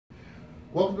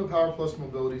Welcome to Power Plus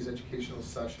Mobility's educational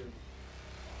session.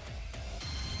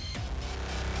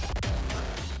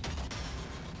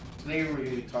 Today we're going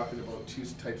to be talking about two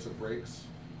types of brakes,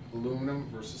 aluminum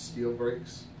versus steel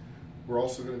brakes. We're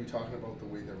also going to be talking about the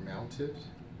way they're mounted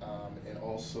and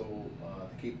also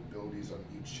the capabilities on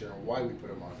each chair and why we put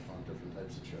them on different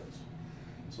types of chairs.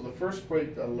 So the first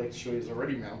brake I'd like to show you is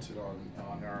already mounted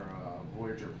on our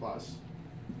Voyager Plus.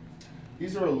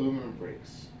 These are aluminum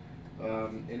brakes.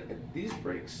 And these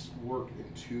brakes work in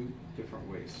two different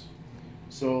ways.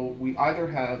 So we either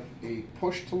have a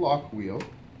push to lock wheel,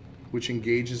 which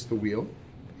engages the wheel,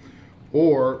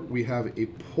 or we have a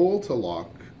pull to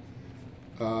lock,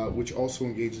 which also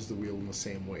engages the wheel in the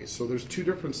same way. So there's two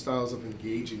different styles of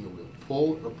engaging the wheel,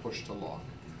 pull or push to lock.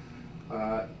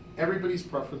 Everybody's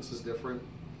preference is different.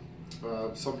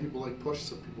 Some people like push,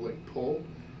 some people like pull.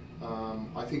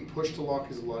 I think push to lock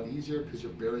is a lot easier because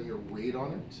you're bearing your weight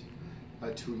on it.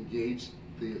 To engage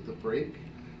the brake.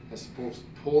 As opposed to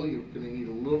pull, you're going to need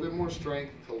a little bit more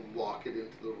strength to lock it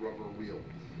into the rubber wheel.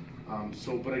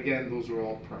 But again, those are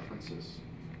all preferences.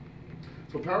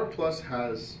 So Power Plus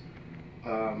has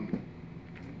an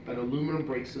aluminum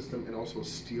brake system and also a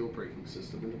steel braking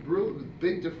system. And the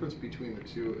big difference between the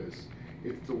two is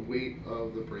it's the weight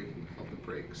of the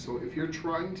brake. So if you're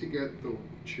trying to get the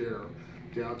chair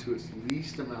down to its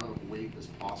least amount of weight as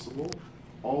possible,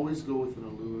 always go with an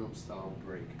aluminum style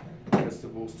brake as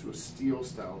opposed to a steel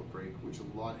style brake, which is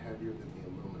a lot heavier than the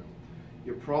aluminum.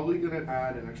 You're probably going to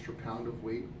add an extra pound of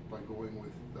weight by going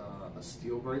with a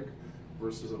steel brake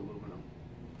versus aluminum.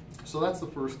 So that's the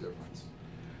first difference.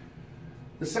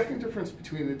 The second difference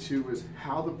between the two is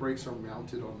how the brakes are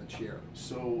mounted on the chair.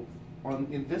 So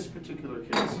in this particular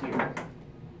case here,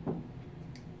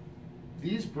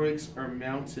 these brakes are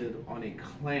mounted on a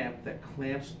clamp that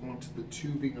clamps onto the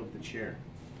tubing of the chair.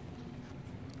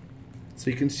 So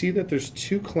you can see that there's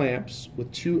two clamps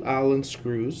with two Allen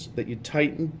screws that you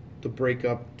tighten the brake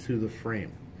up to the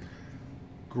frame.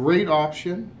 Great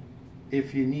option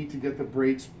if you need to get the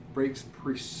brakes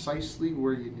precisely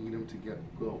where you need them to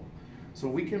go. So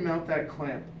we can mount that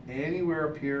clamp anywhere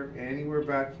up here, anywhere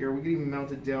back here. We can even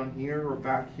mount it down here or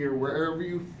back here, wherever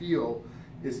you feel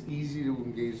is easy to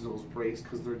engage those brakes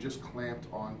because they're just clamped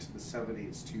onto the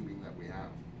 7/8 tubing that we have.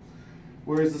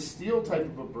 Whereas the steel type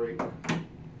of a brake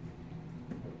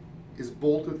is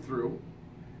bolted through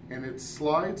and it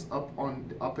slides up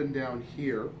and down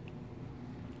here,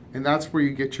 and that's where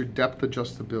you get your depth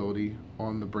adjustability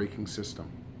on the braking system.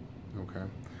 Okay,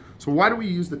 so why do we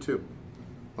use the two?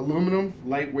 Aluminum,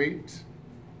 lightweight,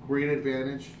 great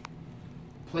advantage.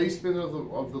 Placement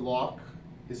of the lock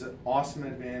is an awesome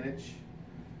advantage.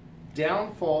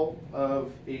 Downfall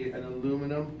of an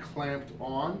aluminum clamped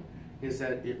on is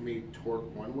that it may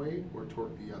torque one way or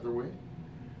torque the other way.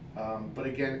 But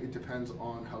again, it depends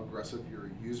on how aggressive your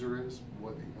user is,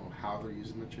 how they're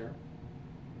using the chair.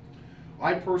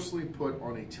 I personally put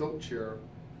on a tilt chair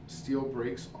steel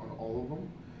brakes on all of them.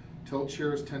 Tilt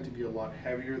chairs tend to be a lot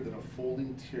heavier than a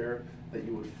folding chair that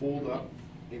you would fold up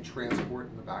and transport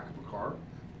in the back of a car.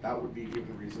 That would be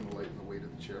given reason to lighten the weight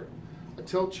of the chair. A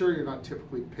tilt chair you're not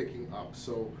typically picking up,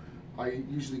 so I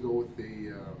usually go with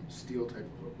the steel type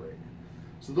of a brake.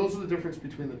 So those are the difference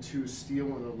between the two,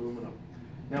 steel and aluminum.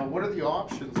 Now, what are the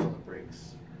options on the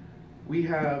brakes? We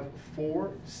have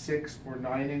 4, 6, or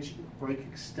 9-inch brake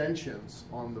extensions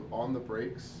on the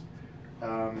brakes,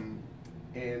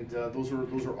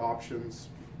 those are options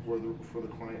for the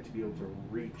client to be able to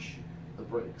reach the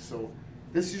brake. So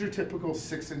this is your typical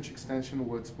 6-inch extension,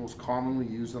 what's most commonly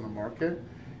used on the market.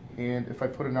 And if I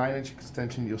put a 9-inch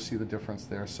extension, you'll see the difference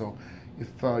there. So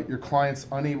if your client's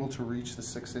unable to reach the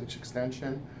 6-inch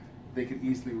extension, they could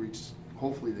easily reach.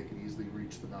 Hopefully they could easily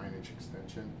reach the 9-inch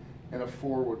extension, and a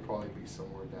 4 would probably be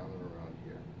somewhere down and around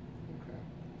here. Okay.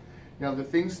 Now the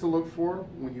things to look for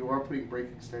when you are putting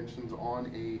brake extensions on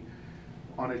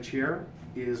a chair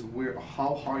is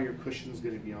how high your cushion is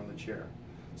going to be on the chair.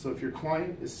 So if your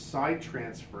client is side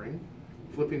transferring,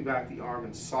 flipping back the arm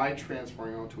and side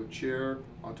transferring onto a chair,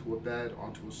 onto a bed,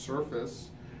 onto a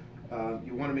surface,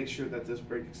 you want to make sure that this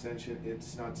brake extension,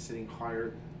 it's not sitting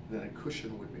higher than a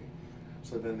cushion would be.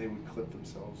 So then they would clip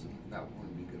themselves, and that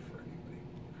wouldn't be good for anybody.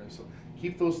 Okay, so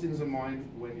keep those things in mind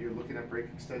when you're looking at brake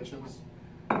extensions.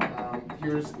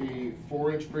 Here's a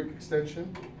 4-inch brake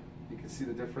extension. You can see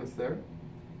the difference there.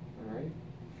 All right.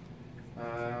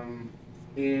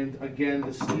 And again,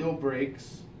 the steel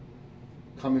brakes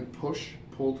come in push,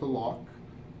 pull to lock,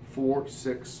 4,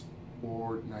 6,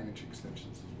 or 9-inch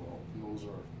extensions as well. And those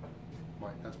are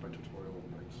that's my tutorial on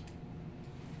brakes.